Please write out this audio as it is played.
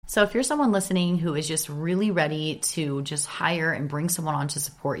So if you're someone listening who is just really ready to just hire and bring someone on to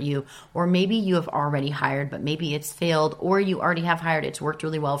support you, or maybe you have already hired, but maybe it's failed, or you already have hired, it's worked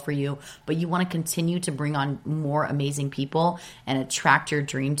really well for you, but you want to continue to bring on more amazing people and attract your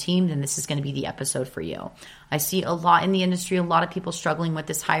dream team, then this is going to be the episode for you. I see a lot in the industry, a lot of people struggling with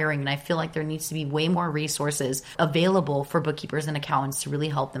this hiring, and I feel like there needs to be way more resources available for bookkeepers and accountants to really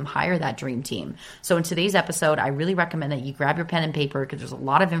help them hire that dream team. So in today's episode, I really recommend that you grab your pen and paper because there's a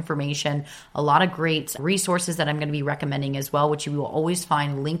lot of information, a lot of great resources that I'm going to be recommending as well, which you will always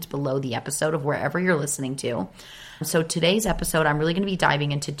find linked below the episode of wherever you're listening to. So today's episode, I'm really going to be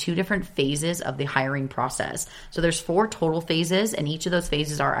diving into 2 different phases of the hiring process. So there's 4 total phases, and each of those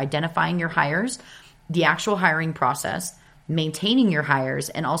phases are identifying your hires, the actual hiring process, maintaining your hires,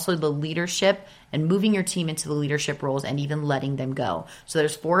 and also the leadership and moving your team into the leadership roles and even letting them go. So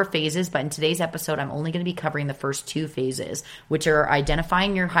there's 4 phases, but in today's episode, I'm only going to be covering the first 2 phases, which are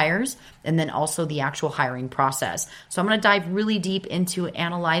identifying your hires and then also the actual hiring process. So I'm going to dive really deep into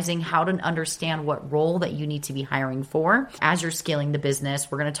analyzing how to understand what role that you need to be hiring for as you're scaling the business.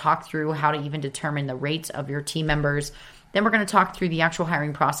 We're going to talk through how to even determine the rates of your team members. Then we're going to talk through the actual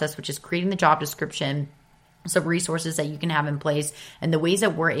hiring process, which is creating the job description, some resources that you can have in place, and the ways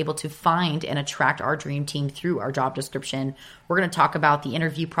that we're able to find and attract our dream team through our job description. We're going to talk about the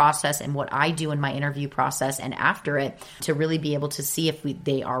interview process and what I do in my interview process and after it to really be able to see if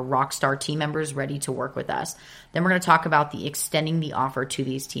they are rock star team members ready to work with us. Then we're going to talk about the extending the offer to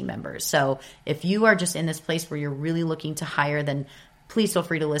these team members. So if you are just in this place where you're really looking to hire, then please feel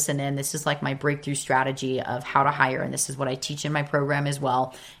free to listen in. This is like my breakthrough strategy of how to hire, and this is what I teach in my program as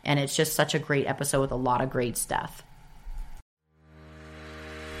well. And it's just such a great episode with a lot of great stuff.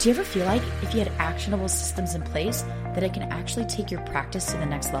 Do you ever feel like if you had actionable systems in place that it can actually take your practice to the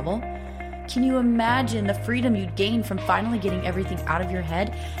next level? Can you imagine the freedom you'd gain from finally getting everything out of your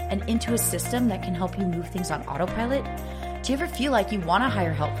head and into a system that can help you move things on autopilot? Do you ever feel like you want to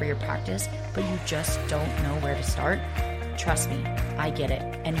hire help for your practice, but you just don't know where to start? Trust me, I get it,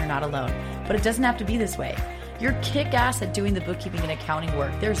 and you're not alone. But it doesn't have to be this way. You're kick-ass at doing the bookkeeping and accounting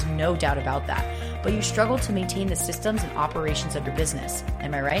work. There's no doubt about that. But you struggle to maintain the systems and operations of your business.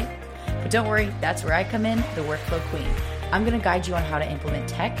 Am I right? But don't worry, that's where I come in, the workflow queen. I'm going to guide you on how to implement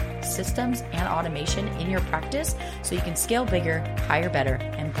tech, systems, and automation in your practice so you can scale bigger, hire better,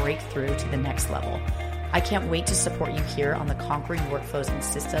 and break through to the next level. I can't wait to support you here on the Conquering Workflows and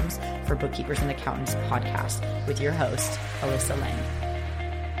Systems for Bookkeepers and Accountants podcast with your host, Alyssa Lang.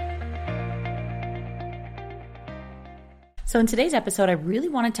 So in today's episode, I really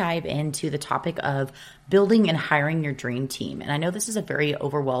want to dive into the topic of building and hiring your dream team. And I know this is a very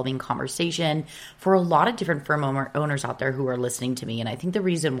overwhelming conversation for a lot of different firm owners out there who are listening to me. And I think the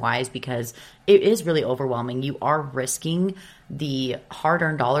reason why is because it is really overwhelming. You are risking the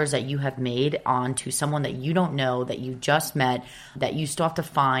hard-earned dollars that you have made onto someone that you don't know, that you just met, that you still have to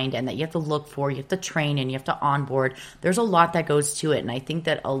find and that you have to look for, you have to train and you have to onboard. There's a lot that goes to it. And I think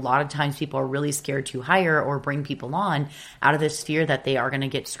that a lot of times people are really scared to hire or bring people on out of this fear that they are going to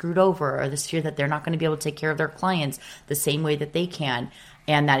get screwed over or this fear that they're not going to be able to take care of their clients the same way that they can.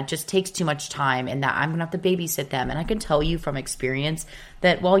 And that it just takes too much time and that I'm going to have to babysit them. And I can tell you from experience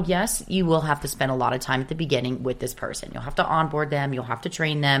that, well, yes, you will have to spend a lot of time at the beginning with this person. You'll have to onboard them. You'll have to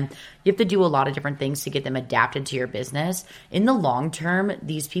train them. You have to do a lot of different things to get them adapted to your business. In the long term,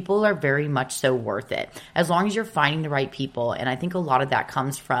 these people are very much so worth it as long as you're finding the right people. And I think a lot of that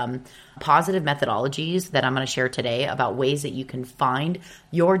comes from positive methodologies that I'm going to share today about ways that you can find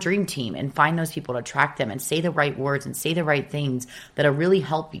your dream team and find those people to attract them and say the right words and say the right things that'll really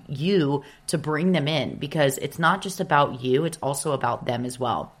help you to bring them in, because it's not just about you, it's also about them as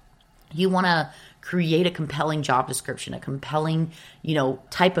well. You want to create a compelling job description, a compelling,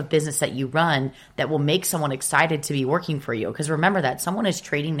 type of business that you run that will make someone excited to be working for you. Because remember that someone is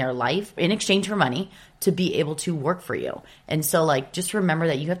trading their life in exchange for money to be able to work for you. And so just remember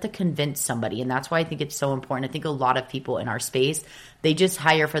that you have to convince somebody. And that's why I think it's so important. I think a lot of people in our space, they just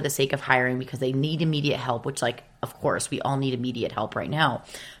hire for the sake of hiring because they need immediate help, which of course, we all need immediate help right now.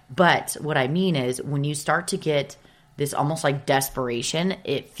 But what I mean is when you start to get this almost like desperation,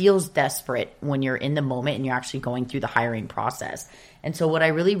 it feels desperate when you're in the moment and you're actually going through the hiring process. And so what I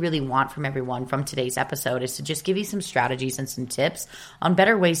really, really want from everyone from today's episode is to just give you some strategies and some tips on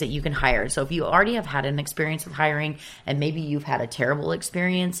better ways that you can hire. So if you already have had an experience with hiring and maybe you've had a terrible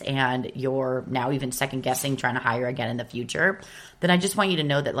experience and you're now even second guessing trying to hire again in the future, then I just want you to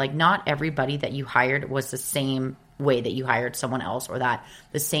know that like not everybody that you hired was the same way that you hired someone else, or that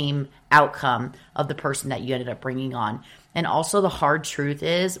the same outcome of the person that you ended up bringing on. And also the hard truth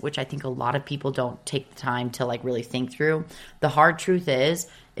is, which I think a lot of people don't take the time to like really think through, the hard truth is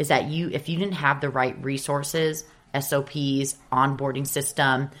that if you didn't have the right resources, SOPs, onboarding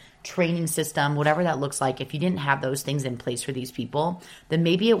system, training system, whatever that looks like, if you didn't have those things in place for these people, then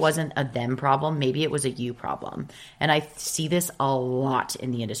maybe it wasn't a them problem, maybe it was a you problem. And I see this a lot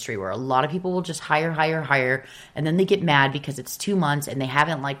in the industry where a lot of people will just hire, and then they get mad because it's 2 months and they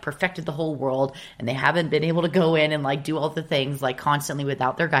haven't like perfected the whole world, and they haven't been able to go in and like do all the things like constantly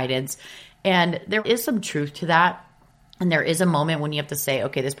without their guidance. And there is some truth to that. And there is a moment when you have to say,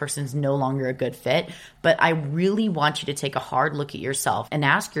 okay, this person's no longer a good fit. But I really want you to take a hard look at yourself and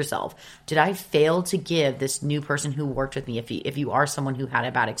ask yourself, did I fail to give this new person who worked with me, if you are someone who had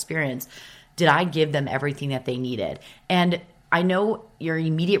a bad experience, did I give them everything that they needed? And I know your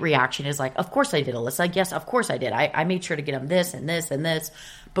immediate reaction is like, of course I did, Alyssa. Like, yes, of course I did. I made sure to get them this and this and this.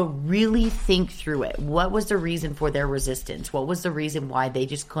 But really think through it. What was the reason for their resistance? What was the reason why they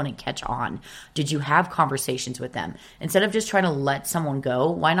just couldn't catch on? Did you have conversations with them? Instead of just trying to let someone go,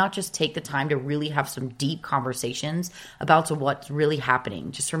 why not just take the time to really have some deep conversations about what's really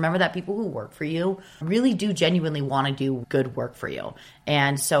happening? Just remember that people who work for you really do genuinely want to do good work for you.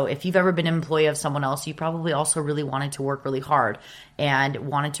 And so if you've ever been an employee of someone else, you probably also really wanted to work really hard and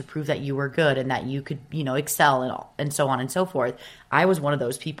wanted to prove that you were good and that you could, excel and so on and so forth. I was one of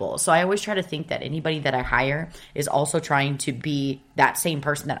those people. So I always try to think that anybody that I hire is also trying to be that same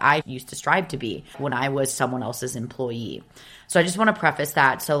person that I used to strive to be when I was someone else's employee. So I just want to preface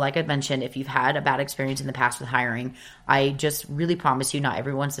that. So like I mentioned, if you've had a bad experience in the past with hiring, I just really promise you not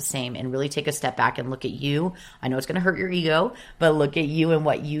everyone's the same, and really take a step back and look at you. I know it's going to hurt your ego, but look at you and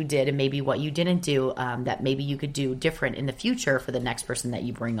what you did and maybe what you didn't do that maybe you could do different in the future for the next person that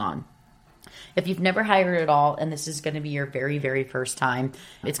you bring on. If you've never hired at all, and this is going to be your very, very first time,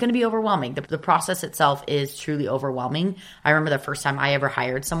 it's going to be overwhelming. The process itself is truly overwhelming. I remember the first time I ever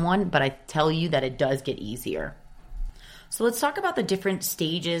hired someone, but I tell you that it does get easier. So let's talk about the different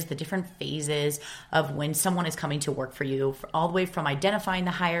stages, the different phases of when someone is coming to work for you, all the way from identifying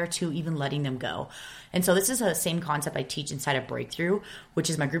the hire to even letting them go. And so this is the same concept I teach inside of Breakthrough, which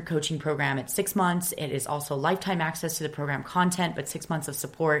is my group coaching program. It's 6 months. It is also lifetime access to the program content, but 6 months of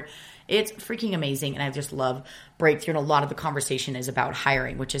support. It's freaking amazing. And I just love Breakthrough. And a lot of the conversation is about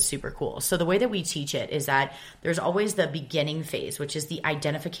hiring, which is super cool. So the way that we teach it is that there's always the beginning phase, which is the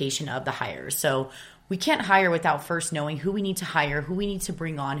identification of the hires. So we can't hire without first knowing who we need to hire, who we need to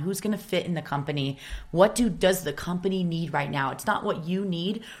bring on, who's going to fit in the company. What does the company need right now? It's not what you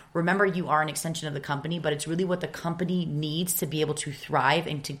need. Remember, you are an extension of the company, but it's really what the company needs to be able to thrive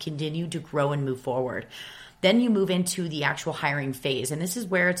and to continue to grow and move forward. Then you move into the actual hiring phase. And this is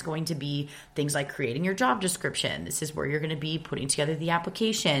where it's going to be things like creating your job description. This is where you're going to be putting together the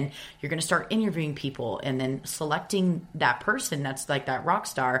application. You're going to start interviewing people and then selecting that person that's like that rock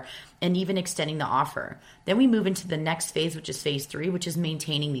star and even extending the offer. Then we move into the next phase, which is phase 3, which is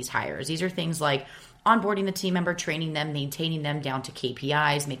maintaining these hires. These are things like onboarding the team member, training them, maintaining them down to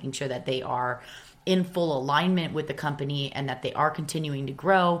KPIs, making sure that they are in full alignment with the company and that they are continuing to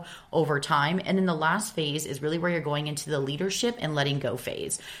grow over time. And then the last phase is really where you're going into the leadership and letting go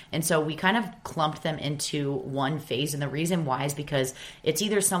phase. And so we kind of clumped them into one phase. And the reason why is because it's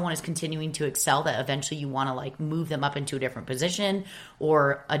either someone is continuing to excel that eventually you want to like move them up into a different position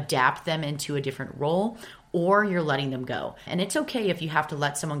or adapt them into a different role, or you're letting them go. And it's okay if you have to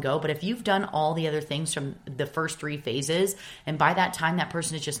let someone go, but if you've done all the other things from the first 3 phases, and by that time that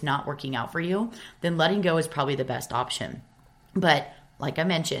person is just not working out for you, then letting go is probably the best option. But like I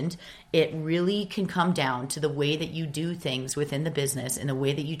mentioned, it really can come down to the way that you do things within the business and the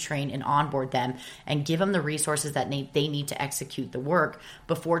way that you train and onboard them and give them the resources that they need to execute the work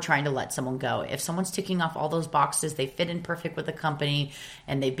before trying to let someone go. If someone's ticking off all those boxes, they fit in perfect with the company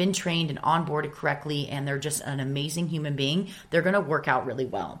and they've been trained and onboarded correctly and they're just an amazing human being, they're going to work out really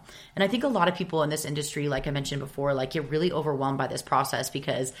well. And I think a lot of people in this industry, like I mentioned before, like get really overwhelmed by this process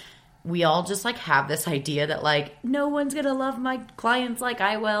because we all just like have this idea that like no one's gonna love my clients like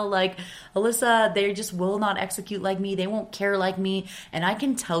I will. Like Alyssa, they just will not execute like me. They won't care like me. And I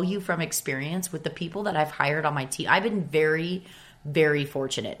can tell you from experience with the people that I've hired on my team, I've been very, very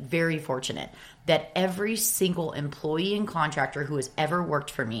fortunate, very fortunate that every single employee and contractor who has ever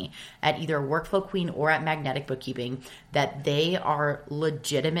worked for me at either Workflow Queen or at Magnetic Bookkeeping, that they are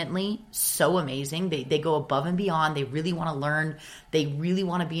legitimately so amazing. They go above and beyond. They really want to learn. They really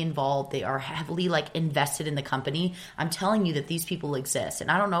want to be involved. They are heavily invested in the company. I'm telling you that these people exist.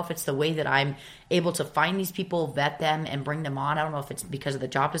 And I don't know if it's the way that I'm able to find these people, vet them, and bring them on. I don't know if it's because of the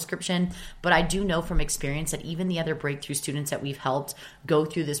job description, but I do know from experience that even the other breakthrough students that we've helped go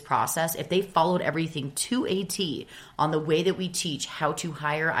through this process, if they followed everything to a T on the way that we teach how to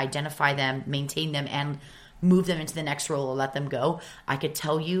hire, identify them, maintain them, and move them into the next role or let them go, I could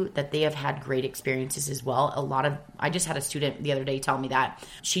tell you that they have had great experiences as well. I just had a student the other day tell me that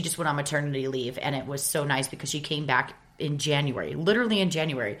she just went on maternity leave, and it was so nice because she came back in January, literally in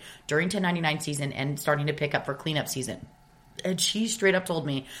January, during 1099 season and starting to pick up for cleanup season. And she straight up told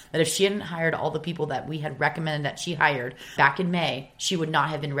me that if she hadn't hired all the people that we had recommended that she hired back in May, she would not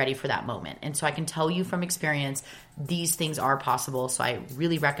have been ready for that moment. And so I can tell you from experience, these things are possible. So I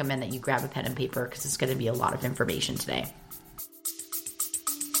really recommend that you grab a pen and paper because it's going to be a lot of information today.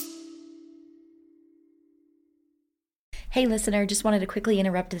 Hey listener, just wanted to quickly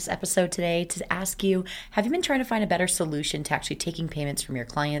interrupt this episode today to ask you, have you been trying to find a better solution to actually taking payments from your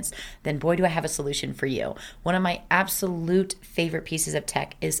clients? Then boy, do I have a solution for you. One of my absolute favorite pieces of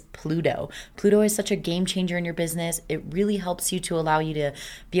tech is Pluto. Pluto is such a game changer in your business. It really helps you to allow you to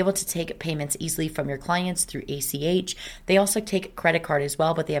be able to take payments easily from your clients through ACH. They also take credit card as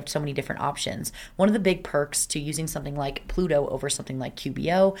well, but they have so many different options. One of the big perks to using something like Pluto over something like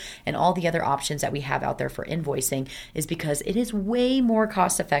QBO and all the other options that we have out there for invoicing is because it is way more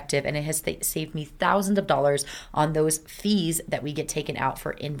cost effective, and it has saved me thousands of dollars on those fees that we get taken out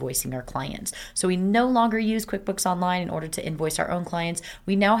for invoicing our clients. So we no longer use QuickBooks Online in order to invoice our own clients.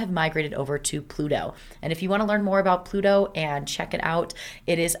 We now have migrated over to Pluto. And if you want to learn more about Pluto and check it out,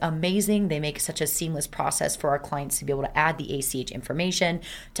 it is amazing. They make such a seamless process for our clients to be able to add the ACH information,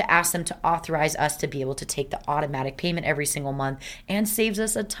 to ask them to authorize us to be able to take the automatic payment every single month, and saves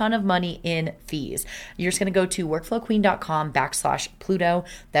us a ton of money in fees. You're just going to go to workflowqueen.com/Pluto.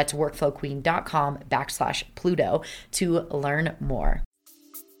 That's workflowqueen.com/Pluto to learn more.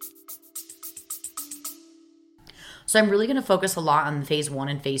 So I'm really going to focus a lot on phase 1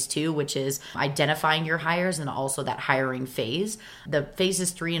 and phase 2, which is identifying your hires and also that hiring phase. The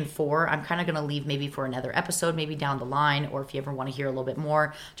phases 3 and 4, I'm kind of going to leave maybe for another episode, maybe down the line, or if you ever want to hear a little bit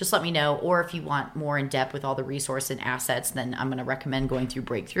more, just let me know. Or if you want more in depth with all the resources and assets, then I'm going to recommend going through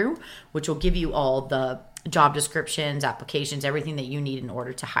Breakthrough, which will give you all the job descriptions, applications, everything that you need in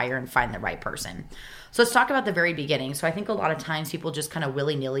order to hire and find the right person. So let's talk about the very beginning. So I think a lot of times people just kind of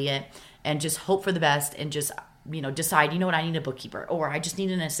willy-nilly it and just hope for the best and just decide, what, I need a bookkeeper, or I just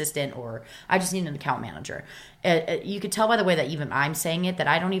need an assistant, or I just need an account manager. You could tell by the way that even I'm saying it that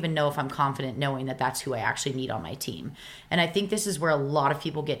I don't even know if I'm confident knowing that that's who I actually need on my team. And I think this is where a lot of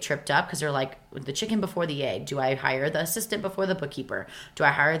people get tripped up because they're like, the chicken before the egg. Do I hire the assistant before the bookkeeper? Do I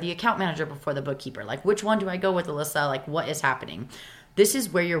hire the account manager before the bookkeeper? Like, which one do I go with, Alyssa? Like, what is happening? This is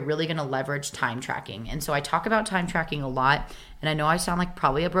where you're really going to leverage time tracking. And so I talk about time tracking a lot, and I know I sound like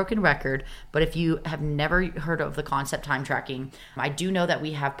probably a broken record, but if you have never heard of the concept time tracking, I do know that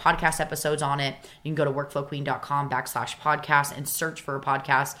we have podcast episodes on it. You can go to workflowqueen.com/podcast and search for a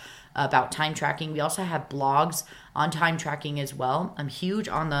podcast about time tracking. We also have blogs on time tracking as well. I'm huge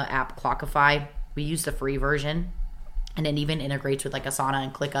on the app Clockify. We use the free version. And it even integrates with like Asana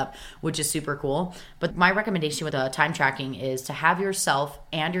and ClickUp, which is super cool. But my recommendation with time tracking is to have yourself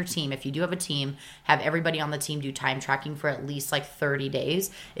and your team, if you do have a team, have everybody on the team do time tracking for at least like 30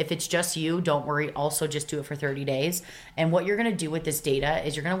 days. If it's just you, don't worry. Also just do it for 30 days. And what you're going to do with this data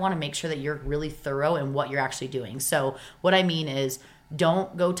is you're going to want to make sure that you're really thorough in what you're actually doing. So what I mean is,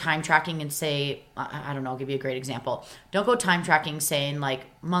 don't go time tracking and say, I don't know, I'll give you a great example. Don't go time tracking saying like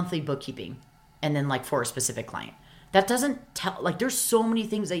monthly bookkeeping and then like for a specific client. That doesn't tell, like, there's so many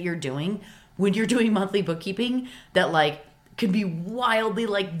things that you're doing when you're doing monthly bookkeeping that like can be wildly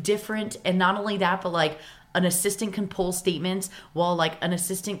like different. And not only that, but like an assistant can pull statements while like an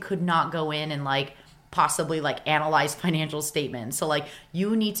assistant could not go in and like possibly like analyze financial statements. So like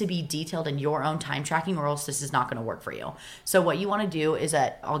you need to be detailed in your own time tracking or else this is not going to work for you. So what you want to do is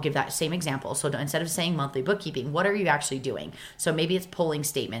that I'll give that same example. So instead of saying monthly bookkeeping, what are you actually doing? So maybe it's pulling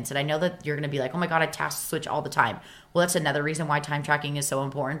statements. And I know that you're going to be like, oh my God, I task switch all the time. Well, that's another reason why time tracking is so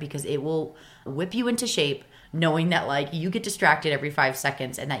important, because it will whip you into shape knowing that like you get distracted every 5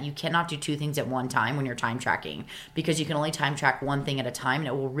 seconds and that you cannot do two things at one time when you're time tracking, because you can only time track one thing at a time, and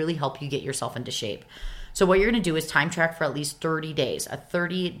it will really help you get yourself into shape. So what you're going to do is time track for at least 30 days, a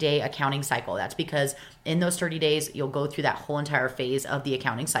 30-day accounting cycle. That's because in those 30 days, you'll go through that whole entire phase of the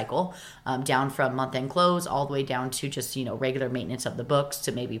accounting cycle, down from month-end close all the way down to just, regular maintenance of the books,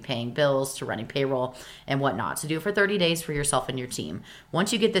 to maybe paying bills, to running payroll and whatnot. So do it for 30 days for yourself and your team.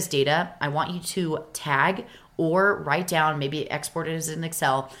 Once you get this data, I want you to tag or write down, maybe export it as an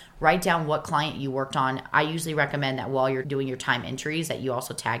Excel, write down what client you worked on. I usually recommend that while you're doing your time entries that you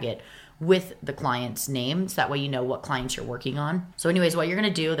also tag it with the client's name, so that way you know what clients you're working on. So anyways, what you're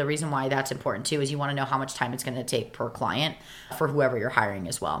going to do, the reason why that's important too, is you want to know how much time it's going to take per client for whoever you're hiring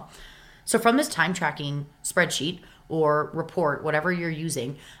as well. So from this time tracking spreadsheet or report, whatever you're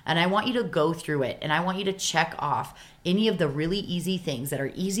using, and I want you to go through it and I want you to check off any of the really easy things that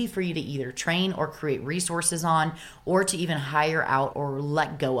are easy for you to either train or create resources on, or to even hire out or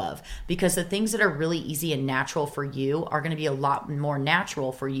let go of. Because the things that are really easy and natural for you are going to be a lot more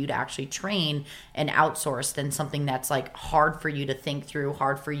natural for you to actually train and outsource than something that's like hard for you to think through,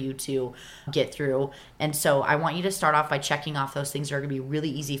 hard for you to get through. And so I want you to start off by checking off those things that are going to be really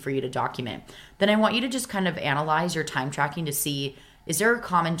easy for you to document. Then I want you to just kind of analyze your time tracking to see, is there a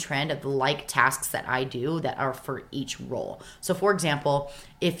common trend of the like tasks that I do that are for each role? So for example,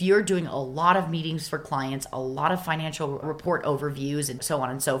 if you're doing a lot of meetings for clients, a lot of financial report overviews and so on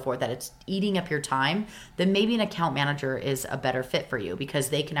and so forth, that it's eating up your time, then maybe an account manager is a better fit for you, because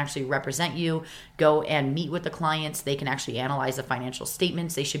they can actually represent you, go and meet with the clients. They can actually analyze the financial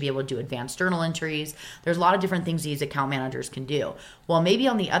statements. They should be able to do advanced journal entries. There's a lot of different things these account managers can do. Well, maybe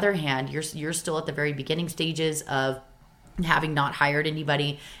on the other hand, you're still at the very beginning stages of having not hired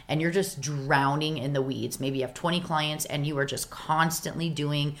anybody and you're just drowning in the weeds. Maybe you have 20 clients and you are just constantly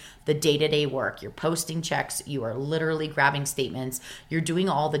doing the day-to-day work. You're posting checks, you are literally grabbing statements, you're doing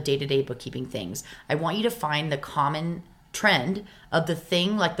all the day-to-day bookkeeping things. I want you to find the common trend of the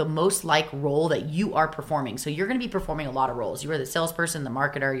thing, like the most like role that you are performing. So you're going to be performing a lot of roles. You are the salesperson, the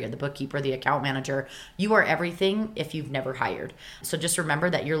marketer, you're the bookkeeper, the account manager. You are everything if you've never hired. So just remember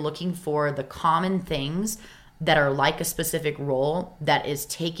that you're looking for the common things that are like a specific role that is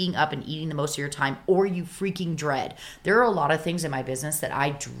taking up and eating the most of your time, or you freaking dread. There are a lot of things in my business that I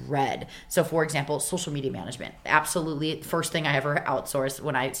dread. So for example, social media management. Absolutely. First thing I ever outsourced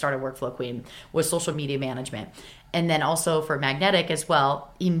when I started Workflow Queen was social media management. And then also for Magnetic as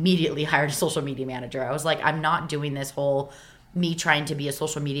well, immediately hired a social media manager. I was like, I'm not doing this whole me trying to be a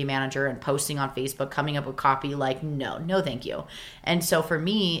social media manager and posting on Facebook, coming up with copy, like, no, thank you. And so for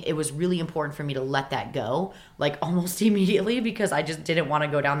me, it was really important for me to let that go, like almost immediately, because I just didn't want to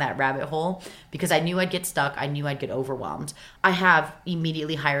go down that rabbit hole, because I knew I'd get stuck. I knew I'd get overwhelmed. I have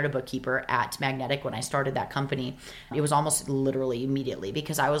immediately hired a bookkeeper at Magnetic when I started that company. It was almost literally immediately,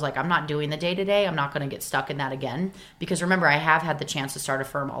 because I was like, I'm not doing the day-to-day. I'm not going to get stuck in that again. Because remember, I have had the chance to start a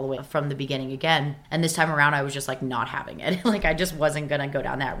firm all the way from the beginning again. And this time around, I was just like not having it. Like I just wasn't going to go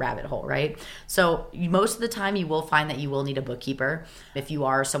down that rabbit hole, right? So most of the time you will find that you will need a bookkeeper. If you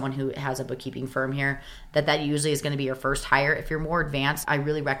are someone who has a bookkeeping firm here, that usually is going to be your first hire. If you're more advanced, I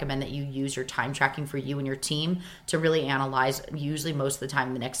really recommend that you use your time tracking for you and your team to really analyze. Usually most of the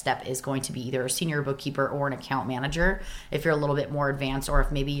time, the next step is going to be either a senior bookkeeper or an account manager. If you're a little bit more advanced, or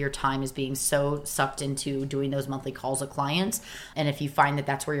if maybe your time is being so sucked into doing those monthly calls with clients. And if you find that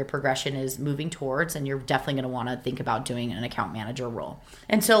that's where your progression is moving towards, and you're definitely going to want to think about doing an account manager role.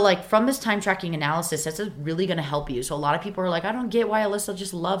 And so like from this time tracking analysis, that's really going to help you. So a lot of people are like, I don't get why Alyssa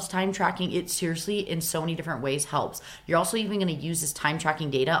just loves time tracking. It seriously, in so many different ways, helps. You're also even going to use this time tracking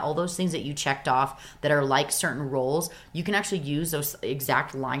data, all those things that you checked off that are like certain roles. You can actually use those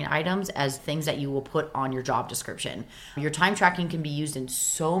exact line items as things that you will put on your job description. Your time tracking can be used in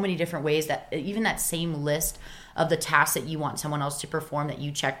so many different ways, that even that same list of the tasks that you want someone else to perform that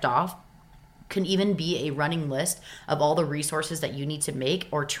you checked off can even be a running list of all the resources that you need to make,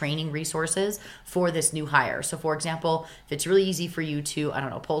 or training resources for this new hire. So for example, if it's really easy for you to,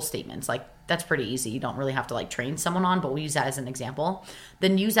 pull statements, like that's pretty easy. You don't really have to like train someone on, but we'll use that as an example.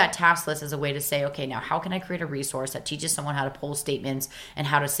 Then use that task list as a way to say, okay, now how can I create a resource that teaches someone how to pull statements and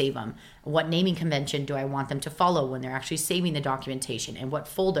how to save them? What naming convention do I want them to follow when they're actually saving the documentation, and what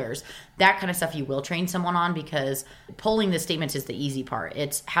folders? That kind of stuff you will train someone on, because pulling the statements is the easy part.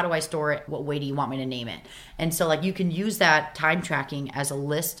 It's how do I store it? What way do you want me to name it? And so like you can use that time tracking as a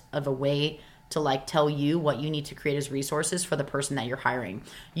list of a way to like tell you what you need to create as resources for the person that you're hiring.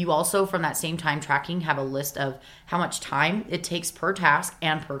 You also, from that same time tracking, have a list of how much time it takes per task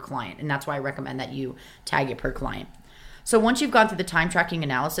and per client. And that's why I recommend that you tag it per client. So once you've gone through the time tracking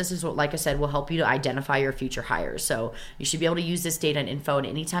analysis, this is what, like I said, will help you to identify your future hires. So you should be able to use this data and info. And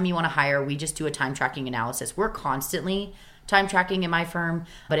anytime you want to hire, we just do a time tracking analysis. We're constantly time tracking in my firm.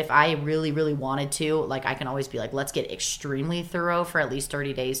 But if I really, really wanted to, like, I can always be like, let's get extremely thorough for at least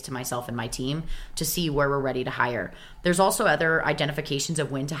 30 days to myself and my team to see where we're ready to hire. There's also other identifications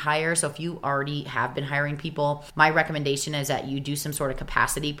of when to hire. So if you already have been hiring people, my recommendation is that you do some sort of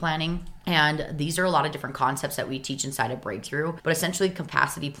capacity planning. And these are a lot of different concepts that we teach inside of Breakthrough. But essentially,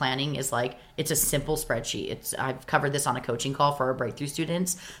 capacity planning is like, it's a simple spreadsheet. I've covered this on a coaching call for our Breakthrough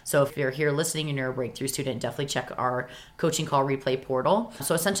students. So if you're here listening and you're a Breakthrough student, definitely check our coaching call replay portal.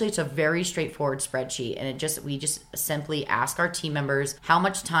 So essentially, it's a very straightforward spreadsheet. And we just simply ask our team members, how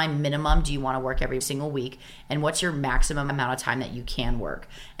much time minimum do you want to work every single week? And what's your maximum amount of time that you can work?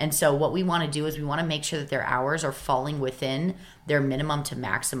 And so what we want to do is we want to make sure that their hours are falling within their minimum to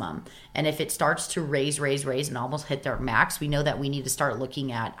maximum. And if it starts to raise and almost hit their max, we know that we need to start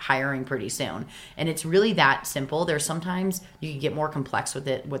looking at hiring pretty soon. And it's really that simple. There's sometimes you can get more complex with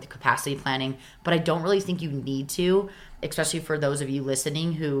it with capacity planning, but I don't really think you need to, especially for those of you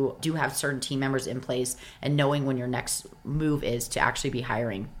listening who do have certain team members in place and knowing when your next move is to actually be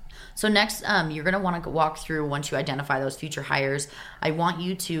hiring. So next, you're going to want to walk through, once you identify those future hires, I want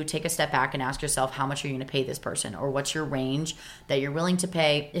you to take a step back and ask yourself, how much are you going to pay this person, or what's your range that you're willing to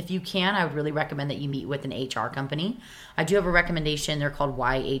pay? If you can, I would really recommend that you meet with an HR company. I do have a recommendation. They're called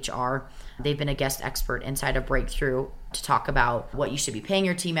YHR. They've been a guest expert inside of Breakthrough to talk about what you should be paying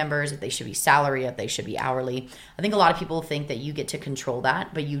your team members, if they should be salary, if they should be hourly. I think a lot of people think that you get to control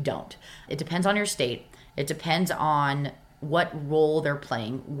that, but you don't. It depends on your state. It depends on what role they're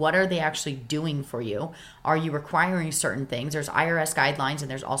playing. What are they actually doing for you? Are you requiring certain things? There's IRS guidelines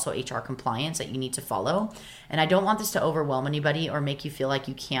and there's also HR compliance that you need to follow. And I don't want this to overwhelm anybody or make you feel like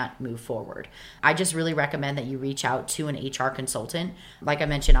you can't move forward. I just really recommend that you reach out to an HR consultant. Like I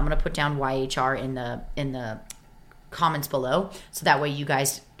mentioned, I'm going to put down YHR in the comments below, so that way you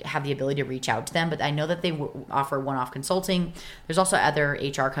guys have the ability to reach out to them. But I know that they offer one-off consulting. There's also other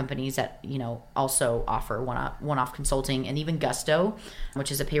HR companies that also offer one-off consulting, and even Gusto,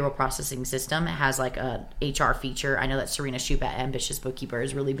 which is a payroll processing system, has like a HR feature. I know that Serena Shoup at Ambitious Bookkeeper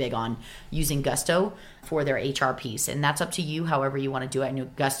is really big on using Gusto for their HR piece, and that's up to you however you want to do it. I know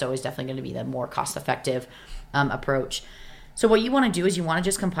Gusto is definitely going to be the more cost-effective approach. So what you want to do is you want to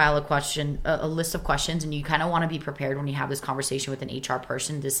just compile a list of questions, and you kind of want to be prepared when you have this conversation with an HR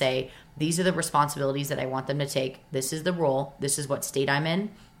person to say, these are the responsibilities that I want them to take. This is the role. This is what state I'm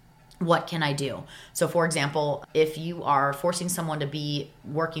in. What can I do? So for example, if you are forcing someone to be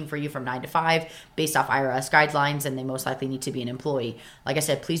working for you from 9 to 5 based off IRS guidelines, then they most likely need to be an employee. Like I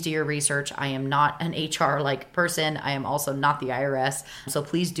said, please do your research. I am not an HR person. I am also not the IRS. So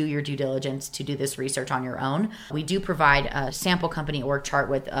please do your due diligence to do this research on your own. We do provide a sample company org chart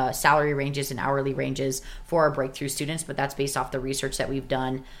with salary ranges and hourly ranges for our Breakthrough students, but that's based off the research that we've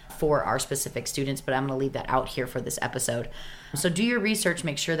done for our specific students. But I'm going to leave that out here for this episode. So do your research,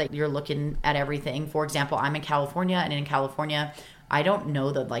 make sure that you're looking at everything. For example, I'm in California, and in California, I don't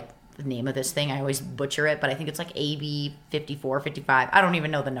know the name of this thing. I always butcher it, but I think it's like AB 54, 55. I don't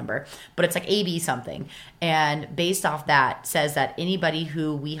even know the number, but it's like AB something. And based off that says that anybody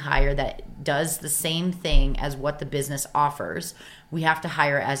who we hire that does the same thing as what the business offers, we have to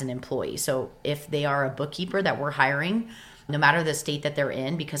hire as an employee. So if they are a bookkeeper that we're hiring, no matter the state that they're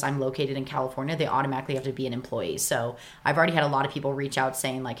in, because I'm located in California, they automatically have to be an employee. So I've already had a lot of people reach out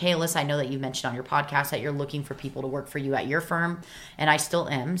saying like, hey, Alyssa, I know that you mentioned on your podcast that you're looking for people to work for you at your firm. And I still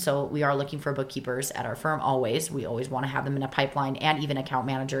am. So we are looking for bookkeepers at our firm always. We always want to have them in a pipeline, and even account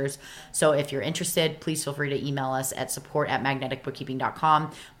managers. So if you're interested, please feel free to email us at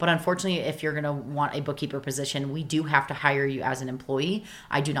support@magneticbookkeeping.com. But unfortunately, if you're going to want a bookkeeper position, we do have to hire you as an employee.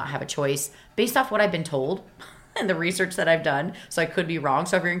 I do not have a choice based off what I've been told and the research that I've done. So I could be wrong.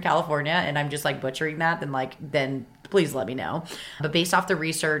 So if you're in California and I'm just butchering that, then please let me know. But based off the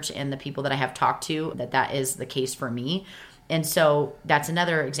research and the people that I have talked to, that is the case for me. And so that's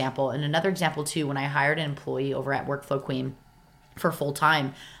another example. And another example too, when I hired an employee over at Workflow Queen for full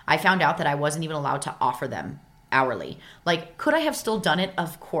time, I found out that I wasn't even allowed to offer them hourly. Could I have still done it?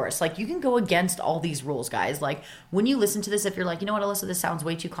 Of course. You can go against all these rules, guys. When you listen to this, if you're like, you know what, Alyssa, this sounds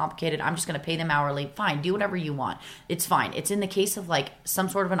way too complicated, I'm just going to pay them hourly. Fine, do whatever you want. It's fine. It's in the case of some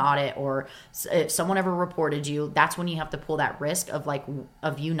sort of an audit, or if someone ever reported you, that's when you have to pull that risk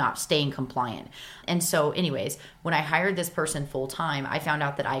of you not staying compliant. And so anyways, when I hired this person full time, I found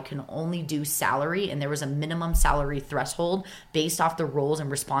out that I can only do salary, and there was a minimum salary threshold based off the roles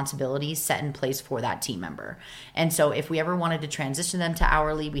and responsibilities set in place for that team member. And so if we ever wanted to transition them to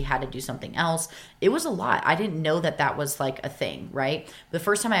hourly, we had to do something else. It was a lot. I didn't know that that was like a thing, right? The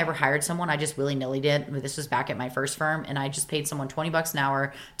first time I ever hired someone, I just willy-nilly did. This was back at my first firm, and I just paid someone $20 an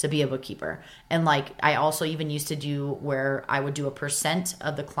hour to be a bookkeeper. And like I also even used to do where I would do a percent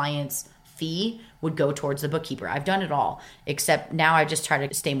of the client's fee would go towards the bookkeeper. I've done it all, except now I just try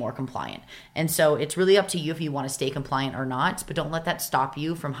to stay more compliant. And so it's really up to you if you want to stay compliant or not, but don't let that stop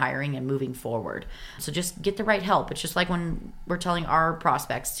you from hiring and moving forward. So just get the right help. It's just like when we're telling our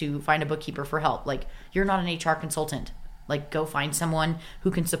prospects to find a bookkeeper for help. Like, you're not an HR consultant. Like, go find someone who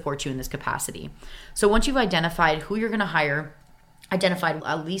can support you in this capacity. So once you've identified who you're going to hire, identified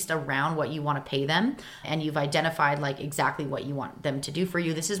at least around what you want to pay them, and you've identified like exactly what you want them to do for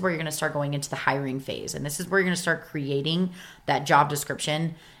you, this is where you're going to start going into the hiring phase. And this is where you're going to start creating that job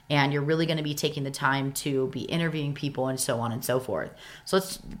description, and you're really going to be taking the time to be interviewing people and so on and so forth. So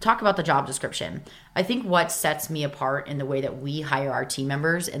let's talk about the job description. I think what sets me apart in the way that we hire our team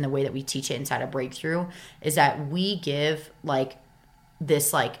members and the way that we teach it inside of Breakthrough is that we give like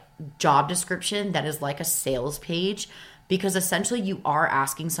this like job description that is like a sales page, because essentially you are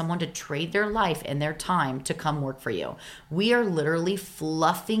asking someone to trade their life and their time to come work for you. We are literally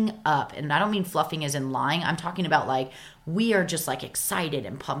fluffing up, and I don't mean fluffing as in lying. I'm talking about like we are just like excited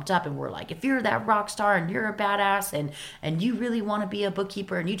and pumped up, and we're like, if you're that rock star and you're a badass and you really want to be a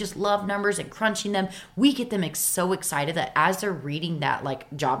bookkeeper and you just love numbers and crunching them, we get them so excited that as they're reading that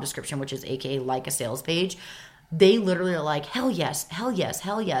like job description, which is AKA like a sales page, they literally are like, hell yes, hell yes,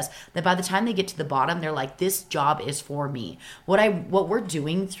 hell yes. That by the time they get to the bottom, they're like, this job is for me. What we're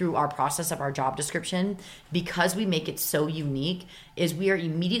doing through our process of our job description, because we make it so unique, is we are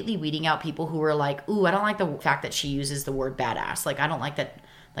immediately weeding out people who are like, ooh, I don't like the fact that she uses the word badass. Like, I don't like that.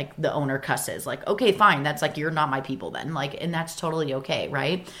 Like the owner cusses, like, okay, fine. That's like, you're not my people then. Like, and that's totally okay.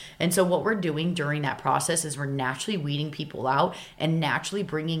 Right. And so what we're doing during that process is we're naturally weeding people out and naturally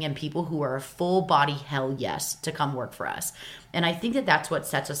bringing in people who are a full body hell yes to come work for us. And I think that that's what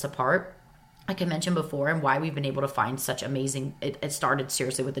sets us apart, like I mentioned before, and why we've been able to find such amazing, it started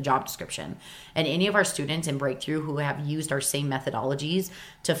seriously with the job description. And any of our students in Breakthrough who have used our same methodologies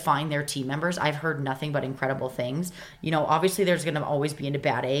to find their team members, I've heard nothing but incredible things. You know, obviously there's going to always be a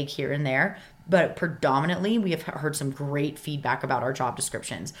bad egg here and there, but predominantly we have heard some great feedback about our job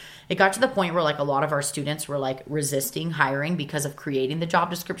descriptions. It got to the point where like a lot of our students were like resisting hiring because of creating the job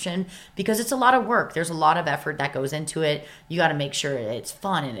description, because it's a lot of work. There's a lot of effort that goes into it. You got to make sure it's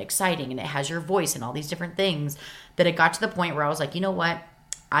fun and exciting and it has your voice and all these different things, that it got to the point where I was like, you know what?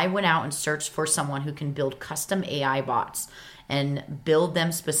 I went out and searched for someone who can build custom AI bots and build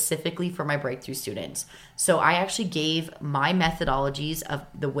them specifically for my Breakthrough students. So I actually gave my methodologies of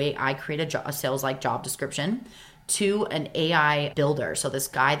the way I create a sales-like job description to an AI builder. So this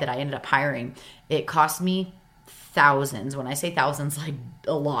guy that I ended up hiring, it cost me thousands. When I say thousands, like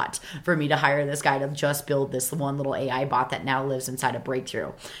a lot, for me to hire this guy to just build this one little AI bot that now lives inside of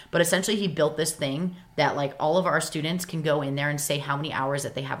Breakthrough. But essentially he built this thing that like all of our students can go in there and say how many hours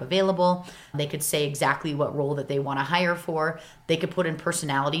that they have available. They could say exactly what role that they want to hire for. They could put in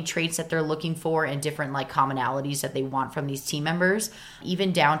personality traits that they're looking for and different like commonalities that they want from these team members,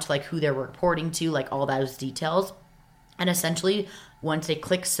 even down to like who they're reporting to, like all those details. And essentially once they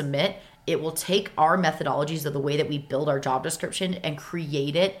click submit, it will take our methodologies of the way that we build our job description and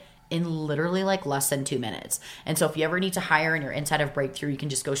create it in literally like less than 2 minutes. And so if you ever need to hire and you're inside of Breakthrough, you can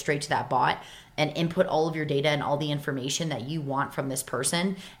just go straight to that bot and input all of your data and all the information that you want from this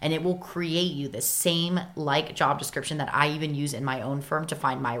person, and it will create you the same like job description that I even use in my own firm to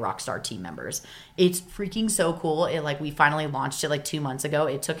find my rockstar team members. It's freaking so cool. We finally launched it like 2 months ago.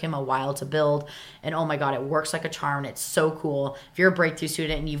 It took him a while to build, and oh my God, it works like a charm. It's so cool. If you're a Breakthrough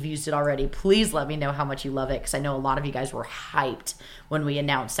student and you've used it already, please let me know how much you love it, because I know a lot of you guys were hyped when we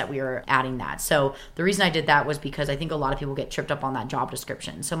announced that we were adding that. So the reason I did that was because I think a lot of people get tripped up on that job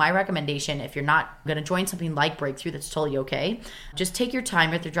description. So my recommendation, if you're not going to join something like Breakthrough, that's totally okay. Just take your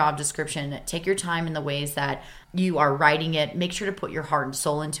time with your job description. Take your time in the ways that you are writing it. Make sure to put your heart and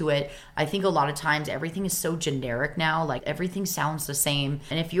soul into it. I think a lot of times everything is so generic now, like everything sounds the same.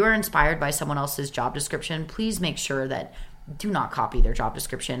 And if you are inspired by someone else's job description, please make sure that do not copy their job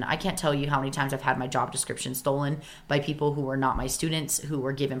description. I can't tell you how many times I've had my job description stolen by people who were not my students, who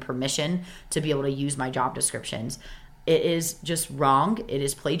were given permission to be able to use my job descriptions. It is just wrong. It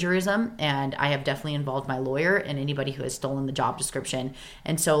is plagiarism. And I have definitely involved my lawyer and anybody who has stolen the job description.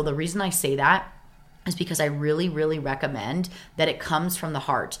 And so the reason I say that is because I really, really recommend that it comes from the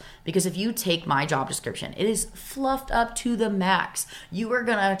heart. Because if you take my job description, it is fluffed up to the max. You are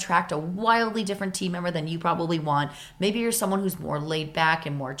going to attract a wildly different team member than you probably want. Maybe you're someone who's more laid back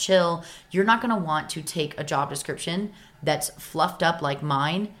and more chill. You're not going to want to take a job description that's fluffed up like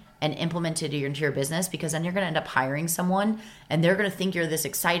mine and implement it into your business, because then you're going to end up hiring someone and they're going to think you're this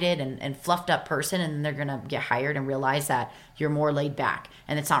excited and fluffed up person, and they're going to get hired and realize that you're more laid back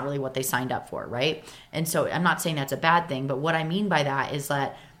and it's not really what they signed up for, right? And so I'm not saying that's a bad thing, but what I mean by that is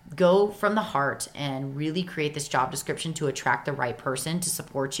that go from the heart and really create this job description to attract the right person to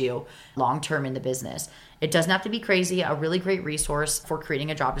support you long-term in the business. It doesn't have to be crazy. A really great resource for creating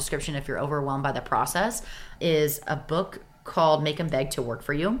a job description if you're overwhelmed by the process is a book called Make 'em Beg to Work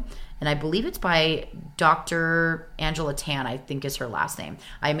for You. And I believe it's by Dr. Angela Tan, I think is her last name.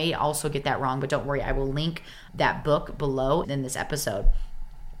 I may also get that wrong, but don't worry. I will link that book below in this episode.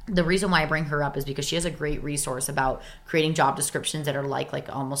 The reason why I bring her up is because she has a great resource about creating job descriptions that are like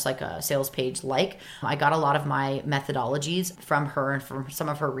almost like a sales page. I got a lot of my methodologies from her and from some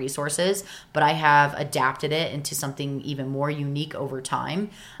of her resources, but I have adapted it into something even more unique over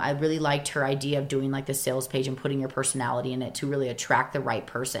time. I really liked her idea of doing like the sales page and putting your personality in it to really attract the right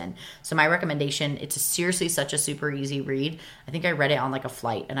person. So my recommendation, it's seriously such a super easy read. I think I read it on like a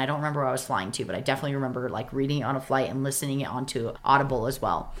flight, and I don't remember where I was flying to, but I definitely remember like reading it on a flight and listening it onto Audible as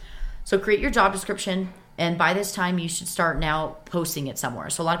well. So create your job description, and by this time you should start now posting it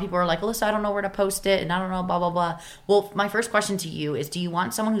somewhere. So a lot of people are like, Alyssa, I don't know where to post it, and I don't know, blah, blah, blah. Well, my first question to you is, do you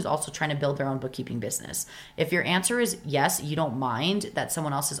want someone who's also trying to build their own bookkeeping business? If your answer is yes, you don't mind that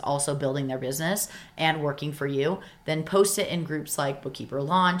someone else is also building their business and working for you, then post it in groups like Bookkeeper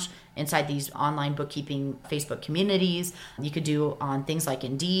Launch, inside these online bookkeeping Facebook communities. You could do on things like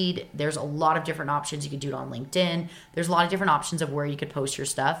Indeed. There's a lot of different options. You could do it on LinkedIn. There's a lot of different options of where you could post your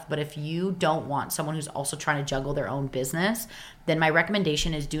stuff. But if you don't want someone who's also trying to juggle their own business, then my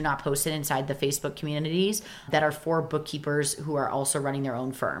recommendation is do not post it inside the Facebook communities that are for bookkeepers who are also running their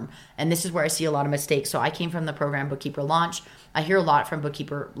own firm. And this is where I see a lot of mistakes. So I came from the program Bookkeeper Launch. I hear a lot from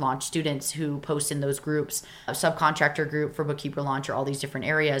Bookkeeper Launch students who post in those groups, a subcontractor group for Bookkeeper Launch, or all these different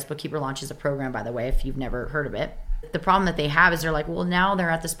areas. Bookkeeper Launch is a program, by the way, if you've never heard of it. The problem that they have is they're like, well, now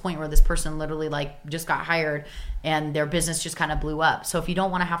they're at this point where this person literally like just got hired and their business just kind of blew up. So if you don't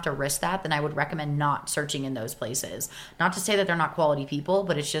want to have to risk that, then I would recommend not searching in those places. Not to say that they're not quality people,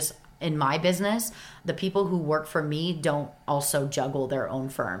 but it's just in my business, the people who work for me don't also juggle their own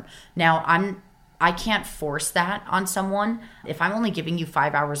firm. Now, I can't force that on someone. If I'm only giving you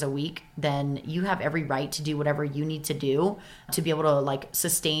 5 hours a week, then you have every right to do whatever you need to do to be able to like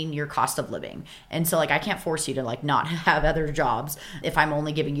sustain your cost of living. And so like I can't force you to like not have other jobs if I'm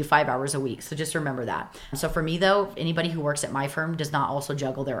only giving you 5 hours a week. So just remember that. So for me though, anybody who works at my firm does not also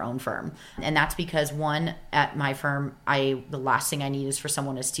juggle their own firm. And that's because one, at my firm, the last thing I need is for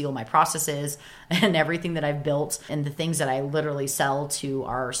someone to steal my processes and everything that I've built and the things that I literally sell to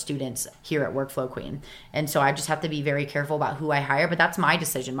our students here at Workflow Queen. And so I just have to be very careful about who I hire, but that's my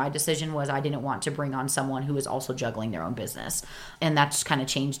decision. My decision was I didn't want to bring on someone who is also juggling their own business. And that's kind of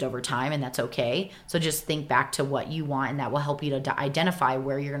changed over time, and that's okay. So just think back to what you want, and that will help you to identify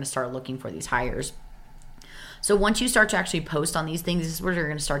where you're going to start looking for these hires. So once you start to actually post on these things, this is where you're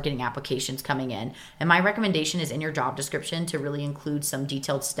going to start getting applications coming in. And my recommendation is in your job description to really include some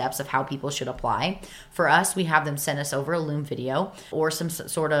detailed steps of how people should apply. For us, we have them send us over a Loom video or some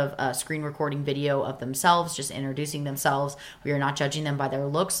sort of screen recording video of themselves, just introducing themselves. We are not judging them by their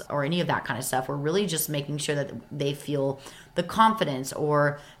looks or any of that kind of stuff. We're really just making sure that they feel the confidence,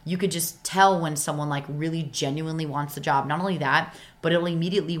 or you could just tell when someone like really genuinely wants the job. Not only that, but it'll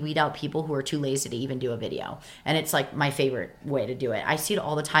immediately weed out people who are too lazy to even do a video. And it's like my favorite way to do it. I see it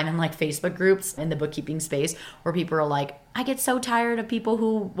all the time in like Facebook groups in the bookkeeping space where people are like, I get so tired of people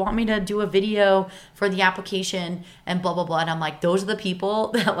who want me to do a video for the application and blah, blah, blah. And I'm like, those are the people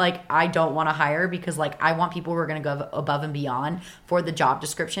that like I don't want to hire, because like I want people who are going to go above and beyond for the job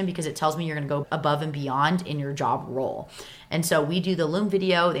description, because it tells me you're going to go above and beyond in your job role. And so we do the Loom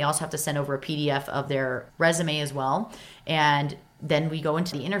video. They also have to send over a PDF of their resume as well. And then we go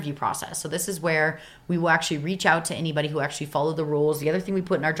into the interview process. So this is where we will actually reach out to anybody who actually followed the rules. The other thing we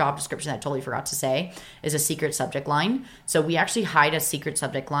put in our job description that I totally forgot to say is a secret subject line. So we actually hide a secret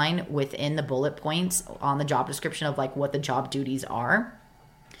subject line within the bullet points on the job description of like what the job duties are.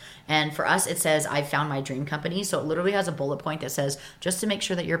 And for us, it says, I found my dream company. So it literally has a bullet point that says, just to make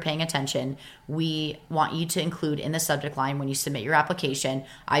sure that you're paying attention, we want you to include in the subject line when you submit your application,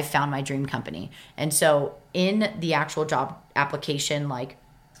 I found my dream company. And so in the actual job application, like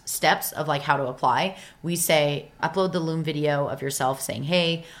steps of like how to apply, we say upload the Loom video of yourself saying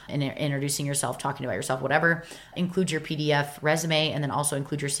hey and introducing yourself, talking about yourself, whatever. Include your PDF resume, and then also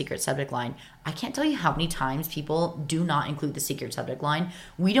include your secret subject line. I can't tell you how many times people do not include the secret subject line.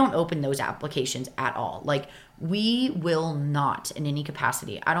 We don't open those applications at all. Like, we will not in any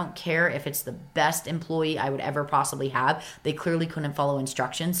capacity. I don't care if it's the best employee I would ever possibly have. They clearly couldn't follow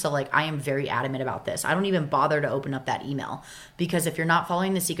instructions. So like, I am very adamant about this. I don't even bother to open up that email, because if you're not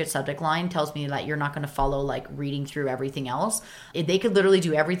following the secret subject line, tells me that you're not going to follow like reading through everything else. They could literally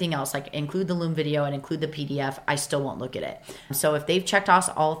do everything else, like include the Loom video and include the PDF. I still won't look at it. So if they've checked off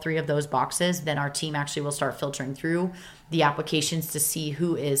all 3 of those boxes, then our team actually will start filtering through the applications to see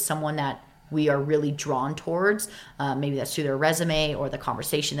who is someone that we are really drawn towards. Maybe that's through their resume or the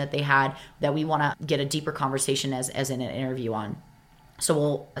conversation that they had, that we want to get a deeper conversation as in an interview on. So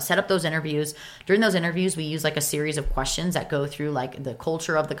we'll set up those interviews. During those interviews, we use like a series of questions that go through like the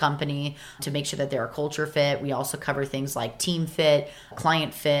culture of the company to make sure that they're a culture fit. We also cover things like team fit,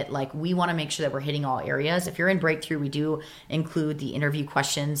 client fit. Like, we want to make sure that we're hitting all areas. If you're in Breakthrough, we do include the interview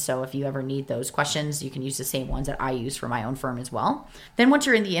questions. So if you ever need those questions, you can use the same ones that I use for my own firm as well. Then once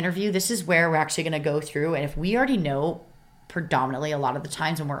you're in the interview, this is where we're actually going to go through. And if we already know predominantly a lot of the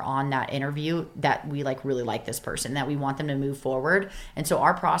times when we're on that interview that we like really like this person, that we want them to move forward. And so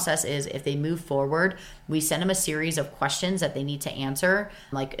our process is, if they move forward, we send them a series of questions that they need to answer.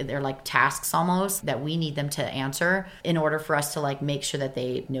 Like, they're like tasks almost that we need them to answer in order for us to like make sure that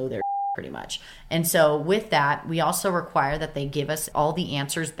they know their pretty much. And so with that, we also require that they give us all the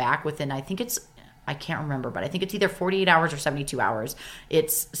answers back within, I can't remember, but I think it's either 48 hours or 72 hours.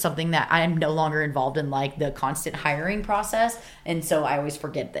 It's something that I am no longer involved in, like the constant hiring process. And so I always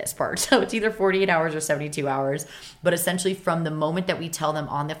forget this part. So it's either 48 hours or 72 hours. But essentially, from the moment that we tell them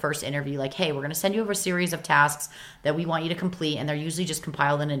on the first interview, like, hey, we're going to send you over a series of tasks that we want you to complete. And they're usually just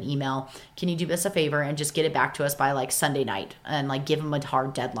compiled in an email. Can you do us a favor and just get it back to us by like Sunday night, and like give them a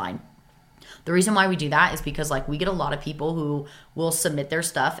hard deadline? The reason why we do that is because like, we get a lot of people who will submit their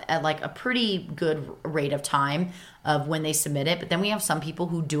stuff at like a pretty good rate of time of when they submit it. But then we have some people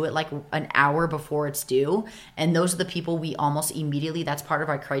who do it like an hour before it's due. And those are the people we almost immediately, that's part of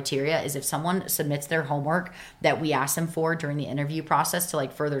our criteria, is if someone submits their homework that we ask them for during the interview process to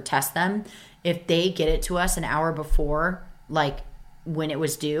like further test them, if they get it to us an hour before, like when it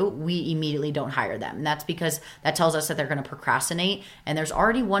was due, we immediately don't hire them. And that's because that tells us that they're going to procrastinate. And there's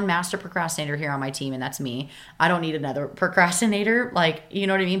already one master procrastinator here on my team, and that's me. I don't need another procrastinator. Like, you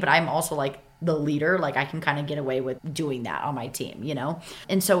know what I mean? But I'm also like the leader. Like, I can kind of get away with doing that on my team, you know?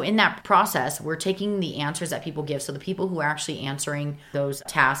 And so in that process, we're taking the answers that people give. So the people who are actually answering those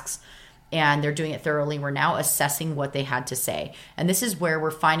tasks, and they're doing it thoroughly, we're now assessing what they had to say. And this is where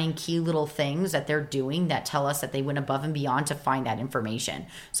we're finding key little things that they're doing that tell us that they went above and beyond to find that information.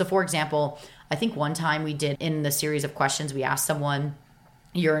 So for example, I think one time we did, in the series of questions, we asked someone,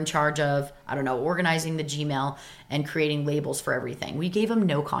 you're in charge of, I don't know, organizing the Gmail and creating labels for everything. We gave them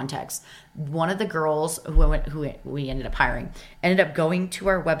no context. One of the girls who we ended up hiring ended up going to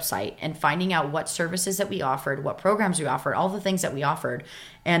our website and finding out what services that we offered, what programs we offered, all the things that we offered.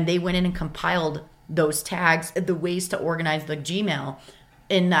 And they went in and compiled those tags, the ways to organize the Gmail,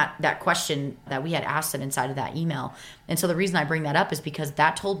 in that question that we had asked them inside of that email. And so the reason I bring that up is because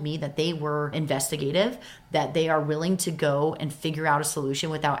that told me that they were investigative, that they are willing to go and figure out a solution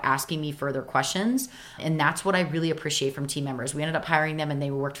without asking me further questions. And that's what I really appreciate from team members. We ended up hiring them and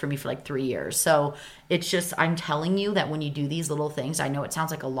they worked for me for like 3 years. So it's just, I'm telling you that when you do these little things, I know it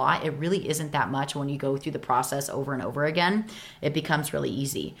sounds like a lot. It really isn't that much. When you go through the process over and over again, it becomes really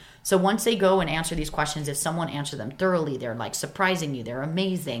easy. So once they go and answer these questions, if someone answered them thoroughly, they're like surprising you, they're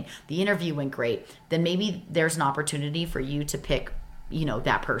amazing, the interview went great, then maybe there's an opportunity for you to pick, you know,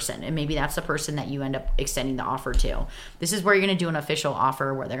 that person. And maybe that's the person that you end up extending the offer to. This is where you're going to do an official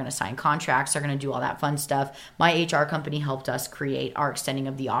offer where they're going to sign contracts. They're going to do all that fun stuff. My HR company helped us create our extending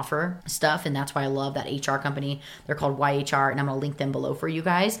of the offer stuff. And that's why I love that HR company. They're called YHR, and I'm going to link them below for you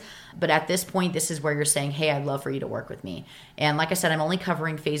guys. But at this point, this is where you're saying, hey, I'd love for you to work with me. And like I said, I'm only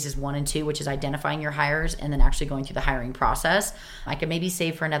covering phases 1 and 2, which is identifying your hires and then actually going through the hiring process. I could maybe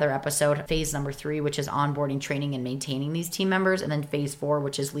save for another episode phase number 3, which is onboarding, training, and maintaining these team members. And then phase 4,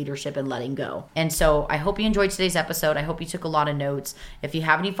 which is leadership and letting go. And so I hope you enjoyed today's episode. I hope you took a lot of notes. If you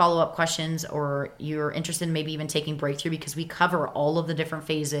have any follow-up questions, or you're interested in maybe even taking Breakthrough, because we cover all of the different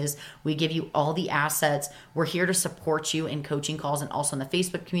phases, we give you all the assets. We're here to support you in coaching calls, and also in the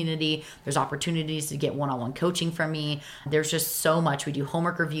Facebook community. There's opportunities to get one-on-one coaching from me. There's just so much. We do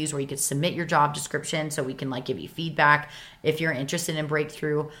homework reviews where you could submit your job description so we can like give you feedback. If you're interested in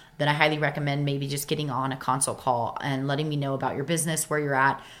Breakthrough, then I highly recommend maybe just getting on a consult call and letting me know about your business business, where you're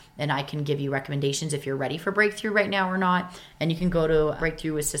at, and I can give you recommendations if you're ready for breakthrough right now or not. And you can go to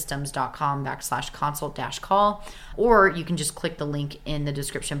breakthroughwithsystems.com/consult-call, or you can just click the link in the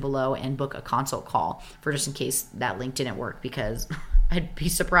description below and book a consult call, for just in case that link didn't work, because I'd be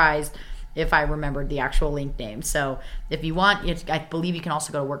surprised if I remembered the actual link name. So if you want, I believe you can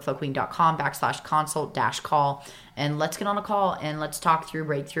also go to workflowqueen.com/consult-call, and let's get on a call and let's talk through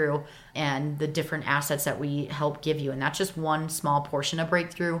breakthrough and the different assets that we help give you. And that's just one small portion of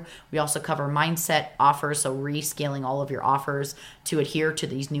breakthrough. We also cover mindset, offers, so rescaling all of your offers to adhere to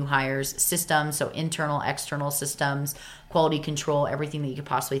these new hires, systems, so internal, external systems, quality control, everything that you could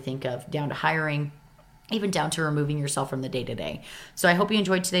possibly think of, down to hiring, even down to removing yourself from the day-to-day. So I hope you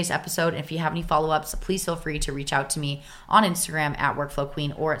enjoyed today's episode. And if you have any follow-ups, please feel free to reach out to me on Instagram at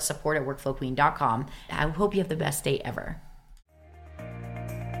workflowqueen or at support@workflowqueen.com. I hope you have the best day ever.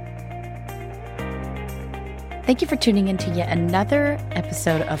 Thank you for tuning in to yet another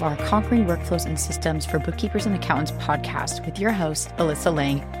episode of our Conquering Workflows and Systems for Bookkeepers and Accountants podcast with your host, Alyssa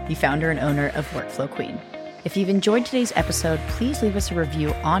Lang, the founder and owner of Workflow Queen. If you've enjoyed today's episode, please leave us a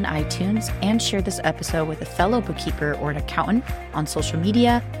review on iTunes and share this episode with a fellow bookkeeper or an accountant on social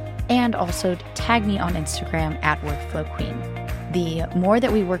media, and also tag me on Instagram at Workflow Queen. The more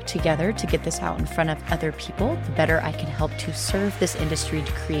that we work together to get this out in front of other people, the better I can help to serve this industry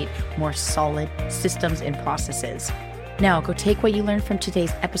to create more solid systems and processes. Now, go take what you learned from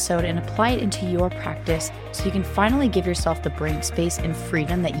today's episode and apply it into your practice so you can finally give yourself the brain space and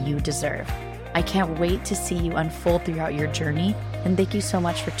freedom that you deserve. I can't wait to see you unfold throughout your journey, and thank you so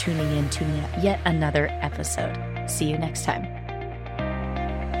much for tuning in to yet another episode. See you next time.